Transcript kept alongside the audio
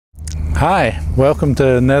Hi, welcome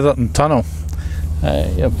to Netherton Tunnel.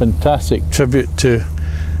 A fantastic tribute to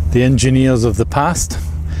the engineers of the past.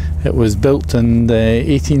 It was built in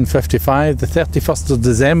 1855, the 31st of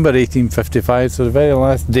December 1855, so the very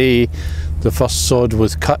last day the first sod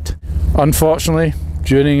was cut. Unfortunately,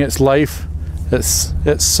 during its life, it's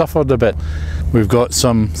suffered a bit. We've got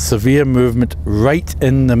some severe movement right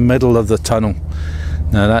in the middle of the tunnel.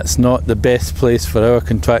 Now that's not the best place for our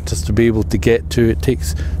contractors to be able to get to. It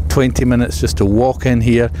takes 20 minutes just to walk in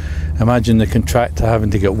here. Imagine the contractor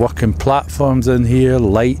having to get working platforms in here,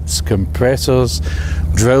 lights, compressors,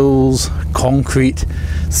 drills, concrete,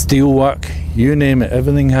 steelwork, you name it,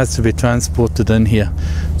 everything has to be transported in here.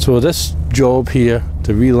 So this job here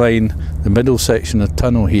to reline the middle section of the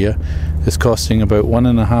tunnel here is costing about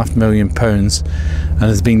 £1.5 million and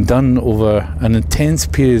has been done over an intense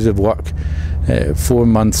period of work, 4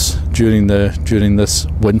 months during this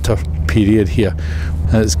winter period here.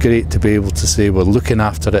 And it's great to be able to say we're looking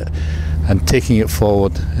after it and taking it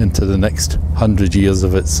forward into the next 100 years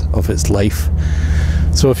of its life.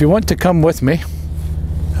 So if you want to come with me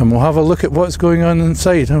and we'll have a look at what's going on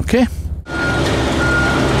inside, okay?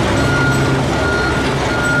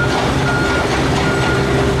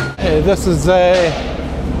 This is the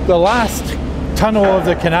last tunnel of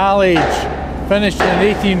the Canal Age, finished in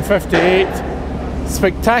 1858.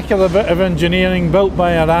 Spectacular bit of engineering built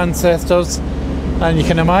by our ancestors, and you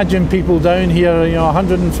can imagine people down here,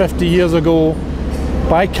 150 years ago,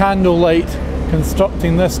 by candlelight,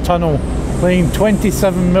 constructing this tunnel, laying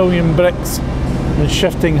 27 million bricks and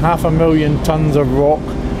shifting 500,000 tons of rock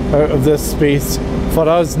out of this space for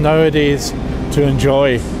us nowadays to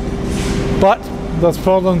enjoy. But there's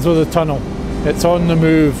problems with the tunnel. It's on the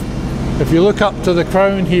move. If you look up to the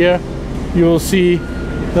crown here, you will see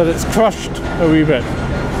that it's crushed a wee bit.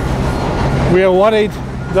 We are worried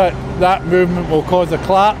that that movement will cause a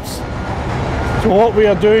collapse. So what we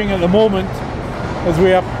are doing at the moment is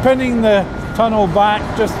we are pinning the tunnel back,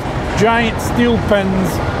 just giant steel pins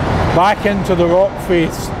back into the rock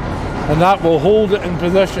face, and that will hold it in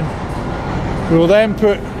position. We will then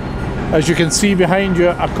put, as you can see behind you,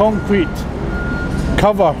 a concrete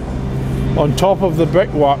cover on top of the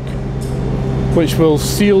brickwork which will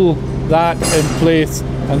seal that in place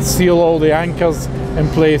and seal all the anchors in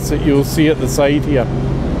place that you'll see at the side here.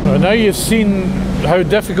 Now you've seen how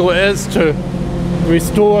difficult it is to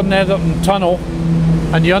restore Netherton Tunnel,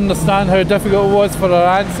 and you understand how difficult it was for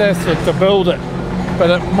our ancestors to build it, but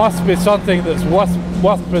it must be something that's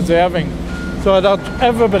worth preserving. So I'd urge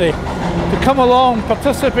everybody to come along,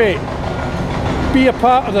 participate, be a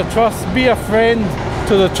part of the trust, be a friend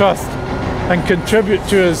to the trust and contribute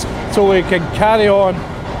to us so we can carry on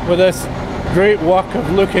with this great work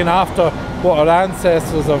of looking after what our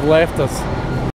ancestors have left us.